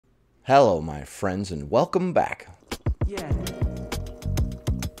Hello, my friends, and welcome back. Yeah.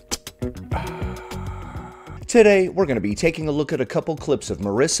 Today, we're going to be taking a look at a couple clips of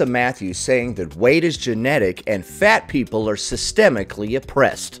Marissa Matthews saying that weight is genetic and fat people are systemically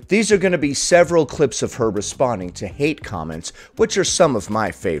oppressed. These are going to be several clips of her responding to hate comments, which are some of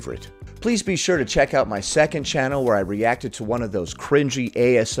my favorite. Please be sure to check out my second channel where I reacted to one of those cringy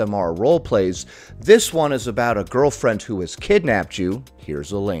ASMR roleplays. This one is about a girlfriend who has kidnapped you.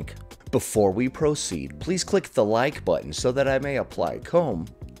 Here's a link. Before we proceed, please click the like button so that I may apply comb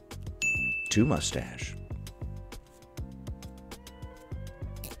to mustache.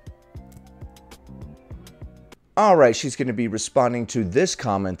 Alright, she's going to be responding to this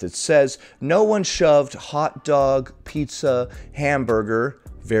comment that says, no one shoved hot dog, pizza, hamburger,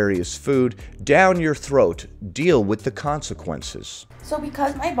 various food, down your throat. Deal with the consequences. So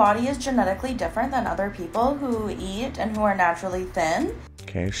because my body is genetically different than other people who eat and who are naturally thin,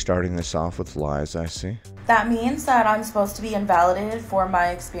 Okay, starting this off with lies, I see. that means that I'm supposed to be invalidated for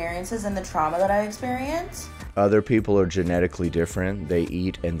my experiences and the trauma that I experience? Other people are genetically different. They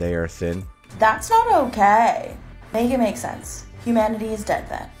eat and they are thin. That's not okay. Make it make sense. Humanity is dead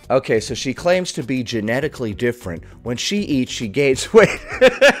then. Okay, so she claims to be genetically different. When she eats, she gains weight.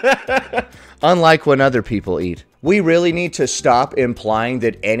 Unlike when other people eat. We really need to stop implying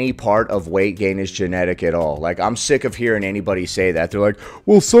that any part of weight gain is genetic at all. Like, I'm sick of hearing anybody say that. They're like,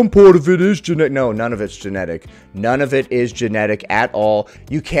 well, some part of it is genetic. No, none of it's genetic. None of it is genetic at all.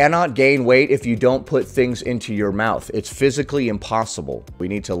 You cannot gain weight if you don't put things into your mouth. It's physically impossible. We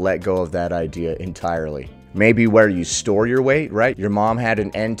need to let go of that idea entirely. Maybe where you store your weight, right? Your mom had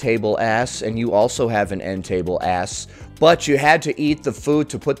an end table ass and you also have an end table ass, but you had to eat the food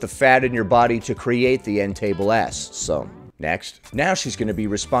to put the fat in your body to create the end table ass. So, next. Now she's going to be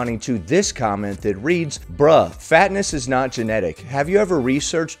responding to this comment that reads, bruh, fatness is not genetic. Have you ever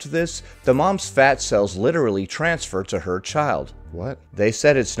researched this? The mom's fat cells literally transfer to her child. What? They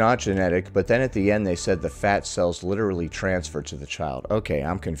said it's not genetic, but then at the end they said the fat cells literally transfer to the child. Okay,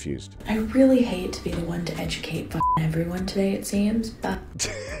 I'm confused. I really hate to be the one to educate everyone today, it seems, but...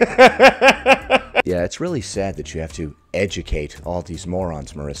 Yeah, it's really sad that you have to educate all these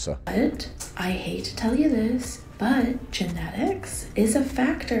morons, Marissa. But I hate to tell you this, but genetics is a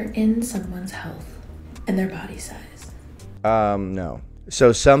factor in someone's health and their body size. No.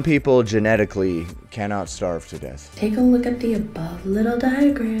 So some people genetically cannot starve to death. Take a look at the above little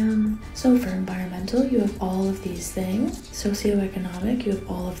diagram. So for environmental, you have all of these things. Socioeconomic, you have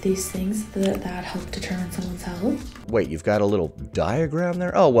all of these things that help determine someone's health. Wait, you've got a little diagram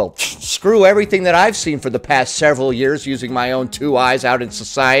there? Oh, well, screw everything that I've seen for the past several years using my own two eyes out in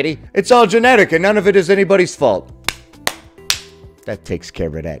society. It's all genetic and none of it is anybody's fault. That takes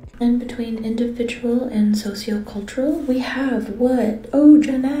care of that. And between individual and sociocultural, we have what? Oh,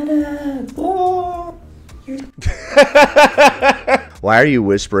 genetic! Oh! Why are you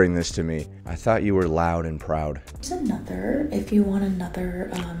whispering this to me? I thought you were loud and proud. There's another, if you want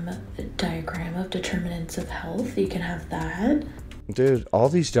another diagram of determinants of health, you can have that. Dude, all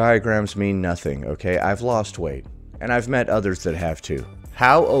these diagrams mean nothing, okay? I've lost weight, and I've met others that have too.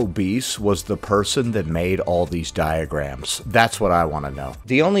 How obese was the person that made all these diagrams? That's what I want to know.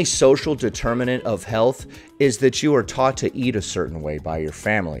 The only social determinant of health is that you are taught to eat a certain way by your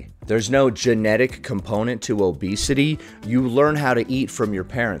family. There's no genetic component to obesity. You learn how to eat from your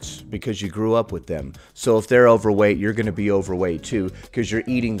parents because you grew up with them. So if they're overweight, you're going to be overweight too because you're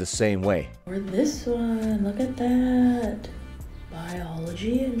eating the same way. Or this one, look at that.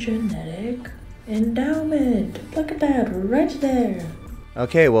 Biology and genetic endowment. Look at that right there.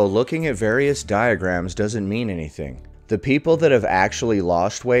 Okay, well, looking at various diagrams doesn't mean anything. The people that have actually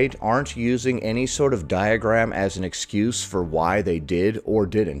lost weight aren't using any sort of diagram as an excuse for why they did or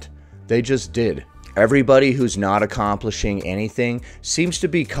didn't. They just did. Everybody who's not accomplishing anything seems to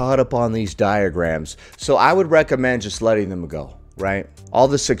be caught up on these diagrams, so I would recommend just letting them go, right? All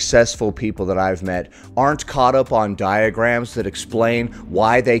the successful people that I've met aren't caught up on diagrams that explain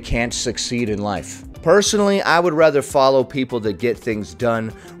why they can't succeed in life. Personally, I would rather follow people that get things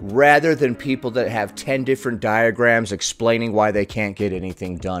done rather than people that have 10 different diagrams explaining why they can't get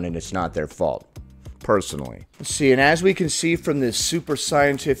anything done and it's not their fault. Personally. Let's see, and as we can see from this super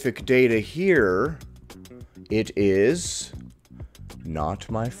scientific data here, it is not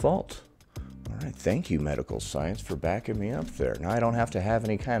my fault. All right, thank you, medical science, for backing me up there. Now I don't have to have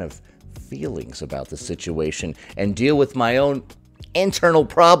any kind of feelings about the situation and deal with my own internal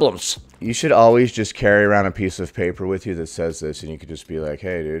problems. You should always just carry around a piece of paper with you that says this, and you could just be like,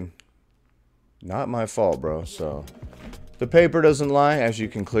 hey, dude, not my fault, bro. So the paper doesn't lie, as you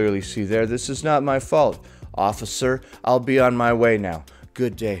can clearly see there. This is not my fault. Officer, I'll be on my way now.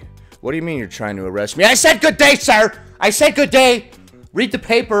 Good day. What do you mean you're trying to arrest me? I said good day, sir! I said good day! Read the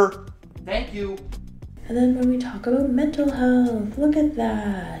paper. Thank you. And then when we talk about mental health, look at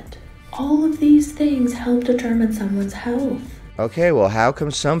that. All of these things help determine someone's health. Okay, well, how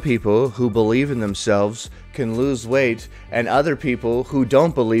come some people who believe in themselves can lose weight and other people who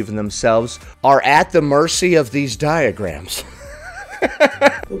don't believe in themselves are at the mercy of these diagrams?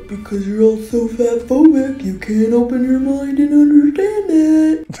 But because you're all so fat-phobic, you can't open your mind and understand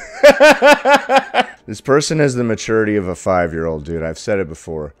it. This person has the maturity of a 5-year-old, dude. I've said it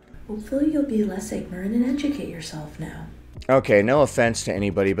before. Hopefully you'll be less ignorant and educate yourself now. Okay, no offense to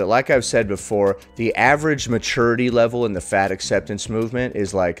anybody, but like I've said before, the average maturity level in the fat acceptance movement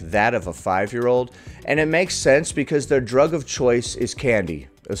is like that of a 5-year-old, and it makes sense because their drug of choice is candy,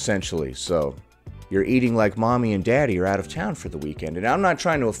 essentially. So you're eating like mommy and daddy are out of town for the weekend. And I'm not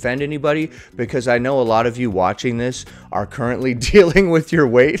trying to offend anybody because I know a lot of you watching this are currently dealing with your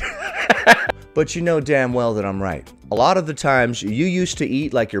weight. But you know damn well that I'm right. A lot of the times, you used to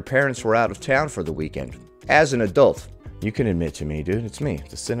eat like your parents were out of town for the weekend. As an adult. You can admit to me, dude. It's me,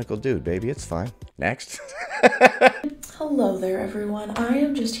 the cynical dude, baby. It's fine. Next. Hello there, everyone. I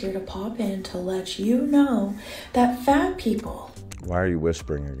am just here to pop in to let you know that fat people... Why are you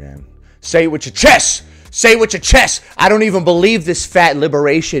whispering again? Say it with your chest! Say it with your chest! I don't even believe this fat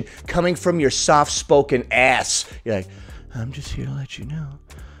liberation coming from your soft-spoken ass. You're like, I'm just here to let you know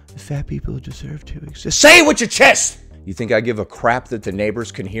the fat people deserve to exist. Say it with your chest! You think I give a crap that the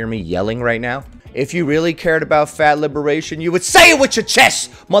neighbors can hear me yelling right now? If you really cared about fat liberation, you would say it with your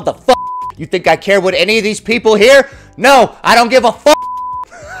chest, motherfucker! You think I care what any of these people hear? No, I don't give a fuck!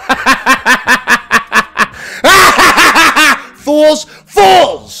 Fools!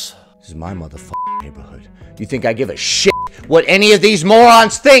 Fools! This is my motherfucking neighborhood. You think I give a shit what any of these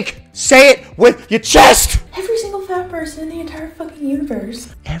morons think? Say it with your chest! Every single fat person in the entire fucking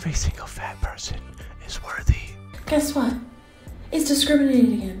universe. Every single fat person is worthy. Guess what? Is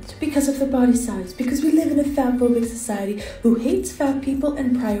discriminated against because of their body size, because we live in a fat-phobic society who hates fat people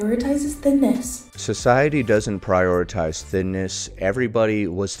and prioritizes thinness. Society doesn't prioritize thinness. Everybody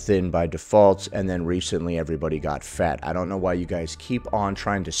was thin by default, and then recently everybody got fat. I don't know why you guys keep on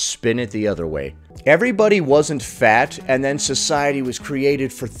trying to spin it the other way. Everybody wasn't fat, and then society was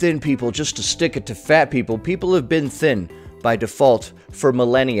created for thin people just to stick it to fat people. People have been thin by default for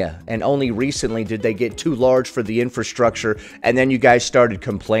millennia, and only recently did they get too large for the infrastructure, and then you guys started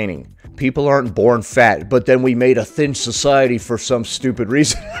complaining. People aren't born fat, but then we made a thin society for some stupid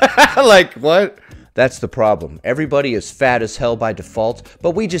reason. Like, what? That's the problem. Everybody is fat as hell by default,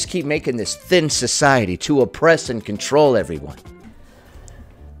 but we just keep making this thin society to oppress and control everyone.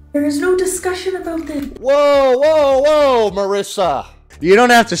 There is no discussion about this. Whoa, whoa, whoa, Marissa! You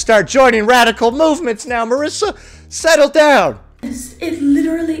don't have to start joining radical movements now, Marissa! Settle down! It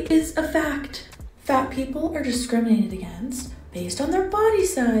literally is a fact. Fat people are discriminated against based on their body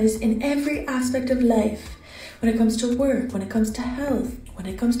size in every aspect of life. When it comes to work, when it comes to health, when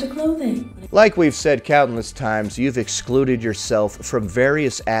it comes to clothing. Like we've said countless times, you've excluded yourself from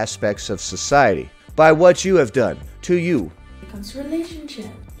various aspects of society by what you have done to you. When it comes to relationship.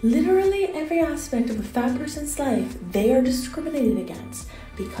 Literally every aspect of a fat person's life, they are discriminated against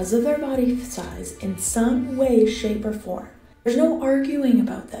because of their body size in some way, shape, or form. There's no arguing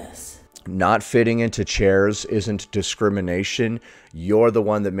about this. Not fitting into chairs isn't discrimination. You're the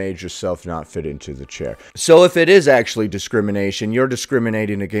one that made yourself not fit into the chair. So if it is actually discrimination, you're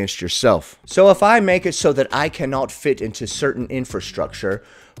discriminating against yourself. So if I make it so that I cannot fit into certain infrastructure,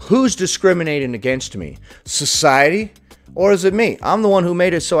 who's discriminating against me? Society? Or is it me? I'm the one who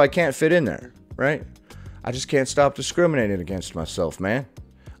made it so I can't fit in there, right? I just can't stop discriminating against myself, man.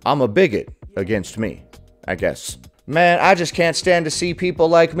 I'm a bigot against me, I guess. Man, I just can't stand to see people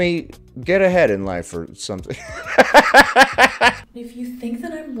like me get ahead in life or something. If you think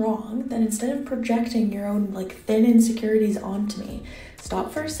that I'm wrong, then instead of projecting your own, thin insecurities onto me,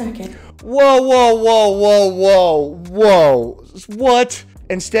 stop for a second. Whoa, whoa, whoa, whoa, whoa, whoa. What?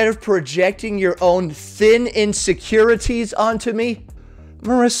 Instead of projecting your own thin insecurities onto me?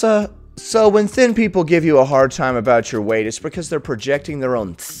 Marissa, so when thin people give you a hard time about your weight, it's because they're projecting their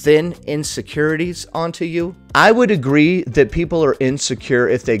own thin insecurities onto you? I would agree that people are insecure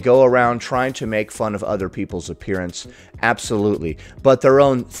if they go around trying to make fun of other people's appearance. Absolutely. But their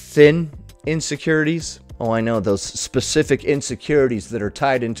own thin insecurities? Oh, I know, those specific insecurities that are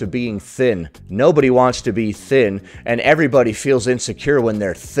tied into being thin. Nobody wants to be thin, and everybody feels insecure when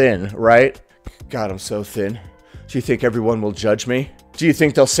they're thin, right? God, I'm so thin. Do you think everyone will judge me? Do you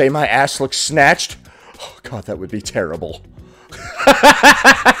think they'll say my ass looks snatched? Oh, God, that would be terrible.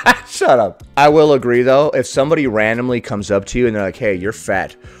 Shut up. I will agree, though, if somebody randomly comes up to you and they're like, hey, you're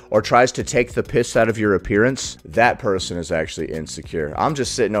fat, or tries to take the piss out of your appearance, that person is actually insecure. I'm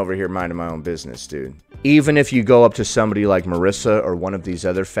just sitting over here minding my own business, dude. Even if you go up to somebody like Marissa or one of these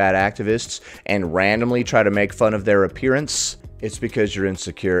other fat activists and randomly try to make fun of their appearance, it's because you're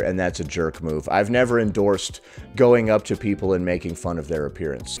insecure, and that's a jerk move. I've never endorsed going up to people and making fun of their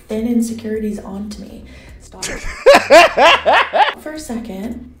appearance. Thin insecurities onto me. Stop. For a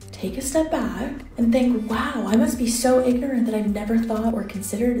second, take a step back and think, wow, I must be so ignorant that I've never thought or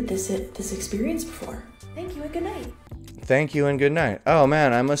considered this experience before. Thank you and good night. Thank you and good night. Oh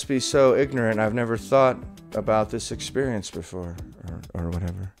man, I must be so ignorant. I've never thought about this experience before, or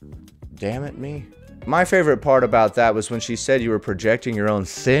whatever. Damn it, me. My favorite part about that was when she said you were projecting your own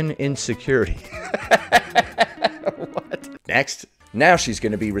thin insecurity. What? Next. Now she's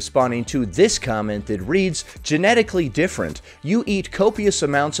going to be responding to this comment that reads, genetically different. You eat copious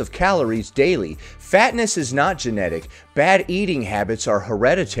amounts of calories daily. Fatness is not genetic. Bad eating habits are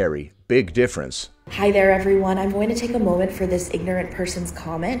hereditary. Big difference. Hi there, everyone. I'm going to take a moment for this ignorant person's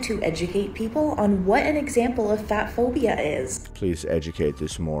comment to educate people on what an example of fat phobia is. Please educate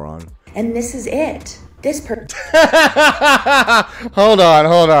this moron. And this is it. Hold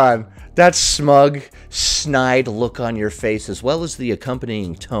on. That smug, snide look on your face, as well as the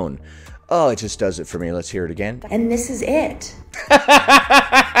accompanying tone. Oh, it just does it for me. Let's hear it again. And this is it.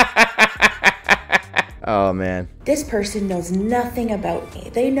 Oh, man. This person knows nothing about me.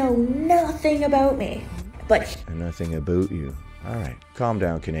 They know nothing about me. But nothing about you. All right. Calm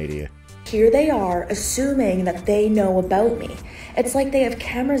down, Canada. Here they are, assuming that they know about me. It's like they have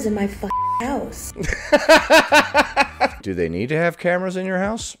cameras in my house. Do they need to have cameras in your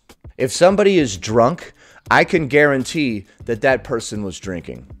house? If somebody is drunk, I can guarantee that that person was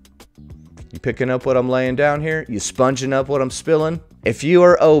drinking. You picking up what I'm laying down here? You sponging up what I'm spilling? If you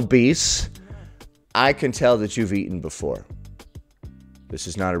are obese, I can tell that you've eaten before. This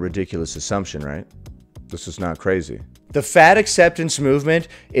is not a ridiculous assumption, right? This is not crazy. The fat acceptance movement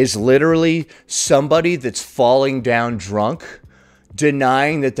is literally somebody that's falling down drunk,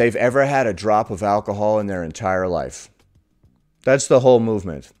 denying that they've ever had a drop of alcohol in their entire life. That's the whole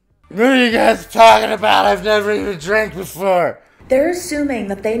movement. What are you guys talking about? I've never even drank before. They're assuming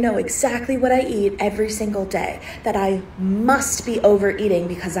that they know exactly what I eat every single day, that I must be overeating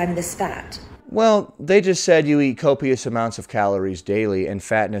because I'm this fat. Well, they just said you eat copious amounts of calories daily and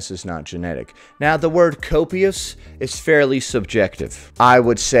fatness is not genetic. Now, the word copious is fairly subjective. I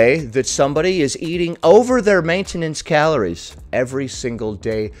would say that somebody is eating over their maintenance calories every single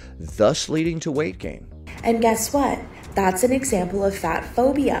day, thus leading to weight gain. And guess what? That's an example of fat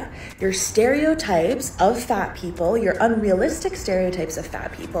phobia. Your stereotypes of fat people, your unrealistic stereotypes of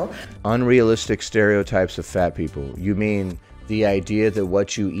fat people. Unrealistic stereotypes of fat people. You mean the idea that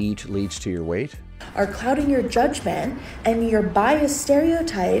what you eat leads to your weight? Are clouding your judgment, and your biased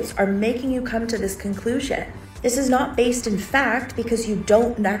stereotypes are making you come to this conclusion. This is not based in fact because you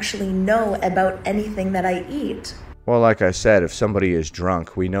don't actually know about anything that I eat. Well, like I said, if somebody is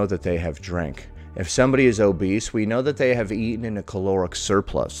drunk, we know that they have drank. If somebody is obese, we know that they have eaten in a caloric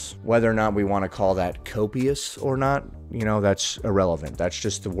surplus. Whether or not we want to call that copious or not, you know, that's irrelevant. That's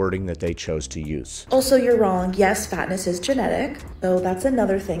just the wording that they chose to use. Also, you're wrong. Yes, fatness is genetic, though that's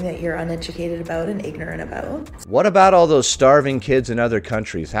another thing that you're uneducated about and ignorant about. What about all those starving kids in other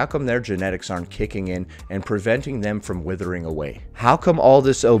countries? How come their genetics aren't kicking in and preventing them from withering away? How come all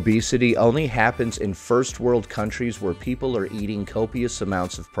this obesity only happens in first world countries where people are eating copious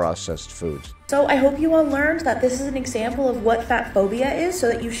amounts of processed foods? So I hope you all learned that this is an example of what fat phobia is so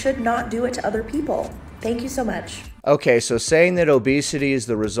that you should not do it to other people. Thank you so much. Okay, so saying that obesity is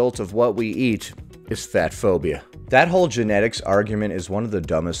the result of what we eat is fat phobia. That whole genetics argument is one of the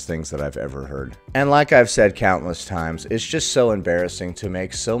dumbest things that I've ever heard. And like I've said countless times, it's just so embarrassing to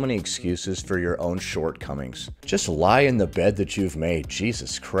make so many excuses for your own shortcomings. Just lie in the bed that you've made.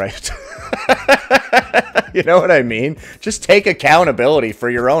 Jesus Christ. You know what I mean? Just take accountability for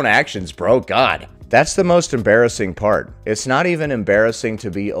your own actions, bro. God. That's the most embarrassing part. It's not even embarrassing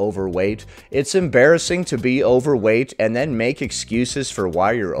to be overweight. It's embarrassing to be overweight and then make excuses for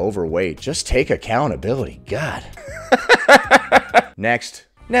why you're overweight. Just take accountability. God. Next.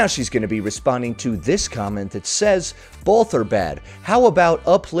 Now she's going to be responding to this comment that says, both are bad. How about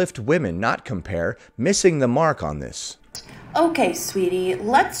uplift women, not compare? Missing the mark on this. Okay, sweetie,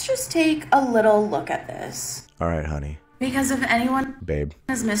 let's just take a little look at this. All right, honey. Because if anyone Babe.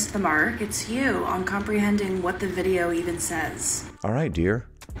 has missed the mark, it's you on comprehending what the video even says. All right, dear.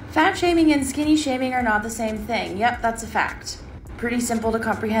 Fat shaming and skinny shaming are not the same thing. Yep, that's a fact. Pretty simple to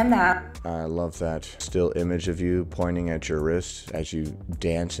comprehend that. I love that still image of you pointing at your wrist as you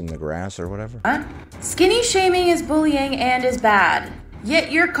dance in the grass or whatever. Skinny shaming is bullying and is bad.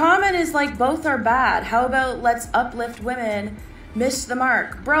 Yet your comment is like both are bad. How about let's uplift women? Miss the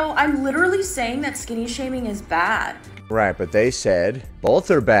mark. Bro, I'm literally saying that skinny shaming is bad. Right, but they said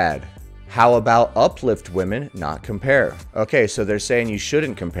both are bad. How about uplift women, not compare? Okay, so they're saying you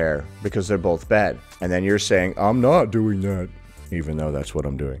shouldn't compare because they're both bad. And then you're saying, I'm not doing that, even though that's what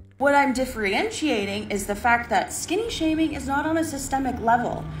I'm doing. What I'm differentiating is the fact that skinny shaming is not on a systemic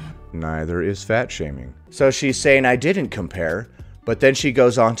level. Neither is fat shaming. So she's saying I didn't compare, but then she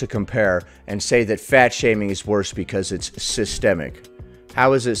goes on to compare and say that fat shaming is worse because it's systemic.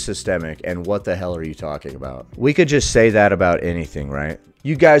 How is it systemic, and what the hell are you talking about? We could just say that about anything, right?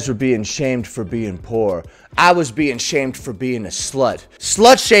 You guys were being shamed for being poor. I was being shamed for being a slut.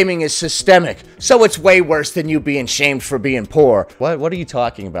 Slut shaming is systemic, so it's way worse than you being shamed for being poor. What are you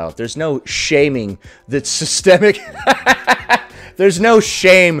talking about? There's no shaming that's systemic. There's no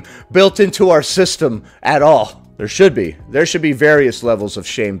shame built into our system at all. There should be. There should be various levels of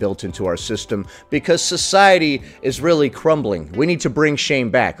shame built into our system because society is really crumbling. We need to bring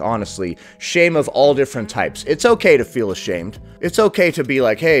shame back, honestly. Shame of all different types. It's okay to feel ashamed. It's okay to be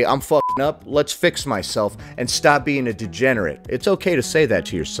like, hey, I'm fucking up. Let's fix myself and stop being a degenerate. It's okay to say that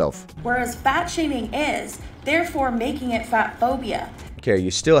to yourself. Whereas fat shaming is, therefore making it fat phobia. Okay,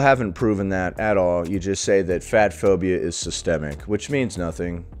 you still haven't proven that at all. You just say that fat phobia is systemic, which means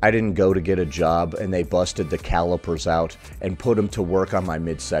nothing. I didn't go to get a job and they busted the calipers out and put them to work on my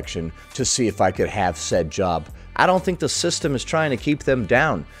midsection to see if I could have said job. I don't think the system is trying to keep them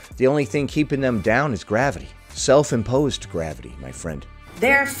down. The only thing keeping them down is gravity. Self-imposed gravity, my friend.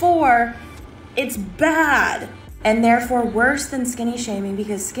 Therefore, it's bad. And therefore worse than skinny shaming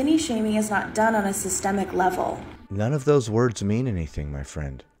because skinny shaming is not done on a systemic level. None of those words mean anything, my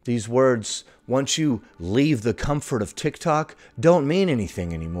friend. These words, once you leave the comfort of TikTok, don't mean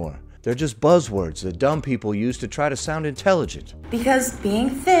anything anymore. They're just buzzwords that dumb people use to try to sound intelligent. Because being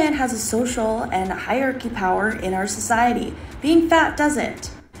thin has a social and hierarchy power in our society. Being fat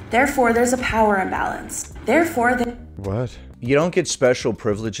doesn't. Therefore, there's a power imbalance. Therefore, What? You don't get special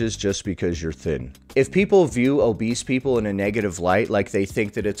privileges just because you're thin. If people view obese people in a negative light, like they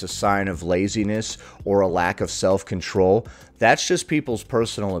think that it's a sign of laziness or a lack of self-control, that's just people's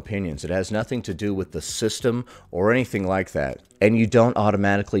personal opinions. It has nothing to do with the system or anything like that. And you don't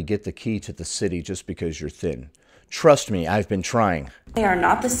automatically get the key to the city just because you're thin. Trust me, I've been trying. They are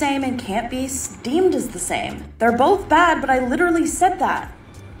not the same and can't be deemed as the same. They're both bad, but I literally said that.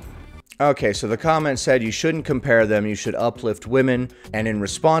 Okay, so the comment said you shouldn't compare them, you should uplift women, and in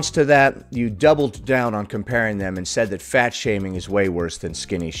response to that, you doubled down on comparing them and said that fat shaming is way worse than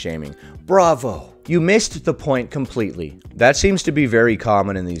skinny shaming. Bravo! You missed the point completely. That seems to be very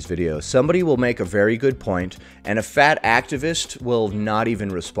common in these videos. Somebody will make a very good point, and a fat activist will not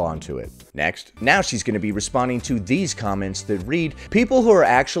even respond to it. Next. Now she's going to be responding to these comments that read, people who are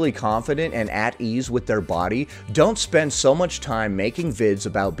actually confident and at ease with their body don't spend so much time making vids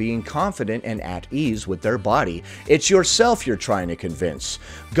about being confident and at ease with their body. It's yourself you're trying to convince.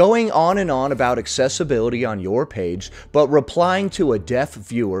 Going on and on about accessibility on your page, but replying to a deaf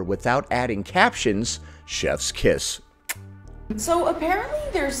viewer without adding captions, chef's kiss. So apparently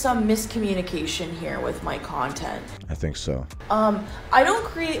there's some miscommunication here with my content. I think so. I don't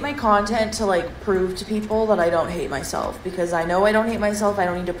create my content to like prove to people that I don't hate myself because I know I don't hate myself. I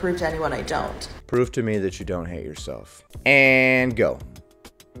don't need to prove to anyone I don't. Prove to me that you don't hate yourself. And go.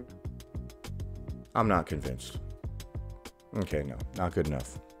 I'm not convinced. Okay, no, not good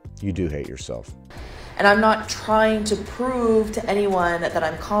enough. You do hate yourself. And I'm not trying to prove to anyone that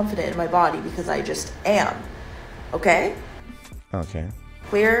I'm confident in my body because I just am. Okay? Okay.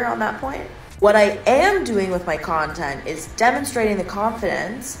 Clear on that point? What I am doing with my content is demonstrating the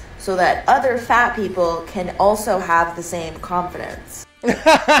confidence so that other fat people can also have the same confidence.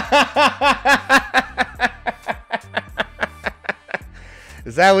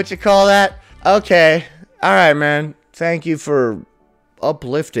 Is that what you call that? Okay. All right, man. Thank you for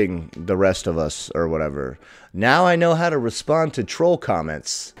uplifting the rest of us or whatever. Now I know how to respond to troll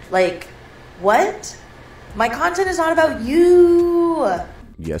comments. Like, what? My content is not about you.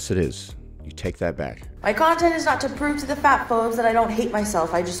 Yes, it is. You take that back. My content is not to prove to the fat phobes that I don't hate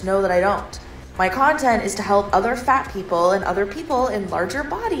myself. I just know that I don't. My content is to help other fat people and other people in larger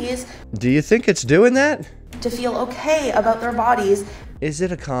bodies. Do you think it's doing that? To feel okay about their bodies. Is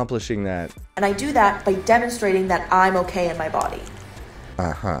it accomplishing that? And I do that by demonstrating that I'm okay in my body.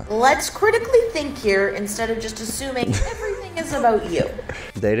 Uh-huh. Let's critically think here instead of just assuming everything is about you.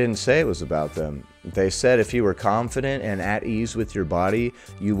 They didn't say it was about them. They said if you were confident and at ease with your body,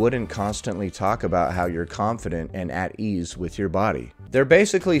 you wouldn't constantly talk about how you're confident and at ease with your body. They're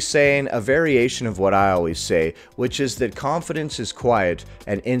basically saying a variation of what I always say, which is that confidence is quiet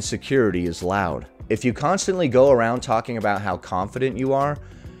and insecurity is loud. If you constantly go around talking about how confident you are,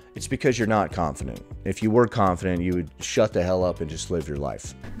 it's because you're not confident. If you were confident, you would shut the hell up and just live your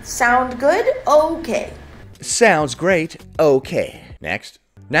life. Sound good? Okay. Sounds great. Okay. Next.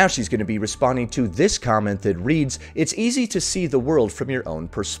 Now she's going to be responding to this comment that reads, "It's easy to see the world from your own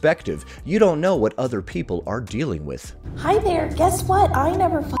perspective. You don't know what other people are dealing with." Hi there, guess what? I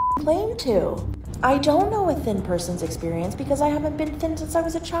never claimed to. I don't know a thin person's experience because I haven't been thin since I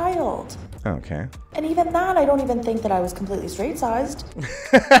was a child. Okay. And even that, I don't even think that I was completely straight-sized.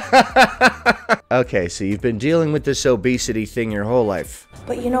 Okay, so you've been dealing with this obesity thing your whole life.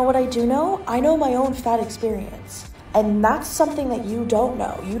 But you know what I do know? I know my own fat experience. And that's something that you don't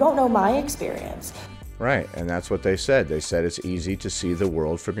know. You don't know my experience. Right, and that's what they said. They said it's easy to see the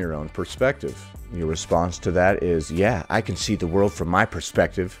world from your own perspective. Your response to that is, yeah, I can see the world from my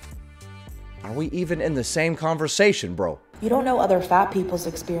perspective. Are we even in the same conversation, bro? You don't know other fat people's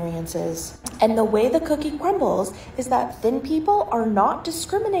experiences. And the way the cookie crumbles is that thin people are not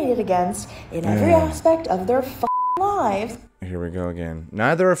discriminated against in every aspect of their lives. Here we go again.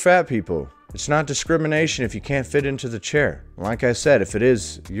 Neither are fat people. It's not discrimination if you can't fit into the chair. Like I said, if it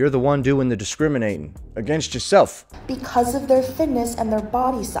is, you're the one doing the discriminating against yourself. Because of their thinness and their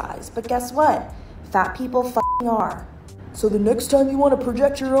body size. But guess what? Fat people are. So the next time you want to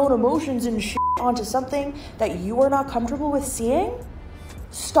project your own emotions and shit onto something that you are not comfortable with seeing,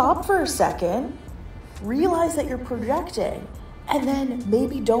 stop for a second, realize that you're projecting, and then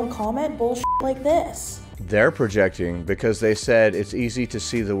maybe don't comment bullshit like this. They're projecting because they said it's easy to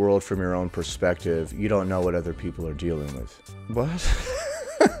see the world from your own perspective. You don't know what other people are dealing with. What?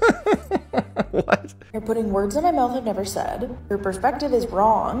 What? You're putting words in my mouth I've never said. Your perspective is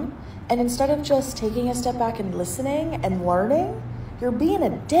wrong. And instead of just taking a step back and listening and learning, you're being a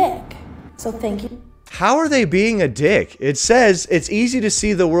dick. So thank you. How are they being a dick? It says it's easy to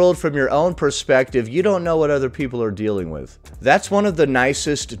see the world from your own perspective. You don't know what other people are dealing with. That's one of the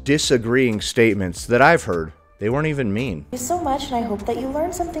nicest disagreeing statements that I've heard. They weren't even mean. Thank you so much, and I hope that you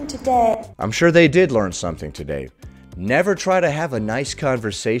learned something today. I'm sure they did learn something today. Never try to have a nice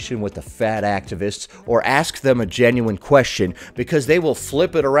conversation with the fat activists or ask them a genuine question because they will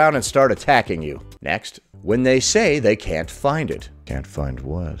flip it around and start attacking you. Next, when they say they can't find it. Can't find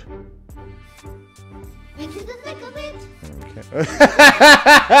what? Into the thick of it. Okay.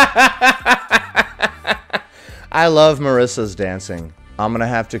 I love Marissa's dancing. I'm gonna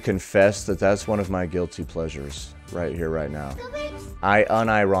have to confess that that's one of my guilty pleasures right here, right now. I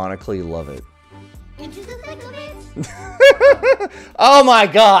unironically love it. Into the thick of it. Oh my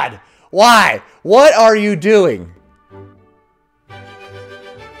God! Why? What are you doing?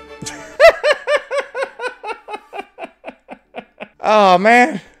 Oh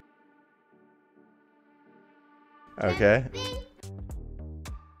man. Okay.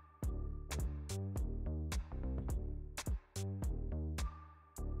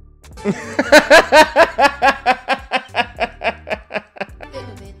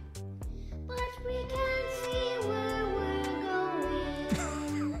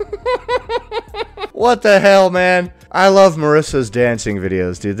 What the hell, man? I love Marissa's dancing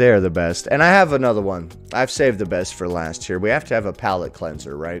videos, dude. They are the best. And I have another one. I've saved the best for last here. We have to have a palate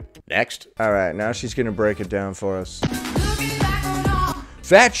cleanser, right? Next. All right, now she's gonna break it down for us.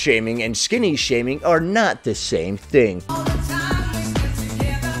 Fat shaming and skinny shaming are not the same thing.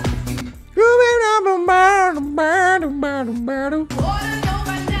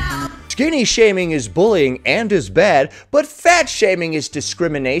 Skinny shaming is bullying and is bad, but fat shaming is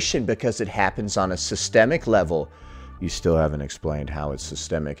discrimination because it happens on a systemic level. You still haven't explained how it's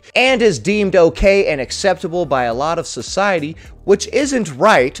systemic. And is deemed okay and acceptable by a lot of society, which isn't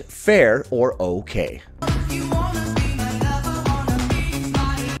right, fair, or okay.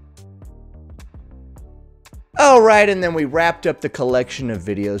 Alright, and then we wrapped up the collection of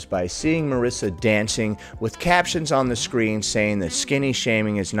videos by seeing Marissa dancing with captions on the screen saying that skinny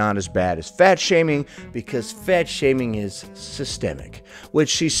shaming is not as bad as fat shaming because fat shaming is systemic, which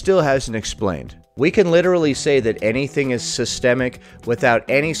she still hasn't explained. We can literally say that anything is systemic without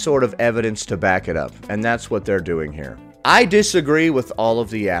any sort of evidence to back it up, and that's what they're doing here. I disagree with all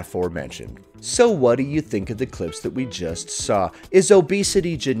of the aforementioned. So what do you think of the clips that we just saw? Is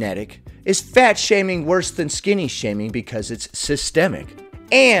obesity genetic? Is fat shaming worse than skinny shaming because it's systemic?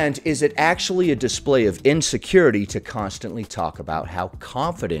 And is it actually a display of insecurity to constantly talk about how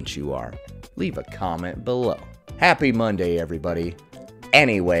confident you are? Leave a comment below. Happy Monday, everybody.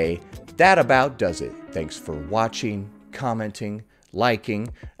 Anyway, that about does it. Thanks for watching, commenting,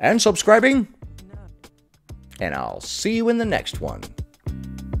 liking, and subscribing. And I'll see you in the next one.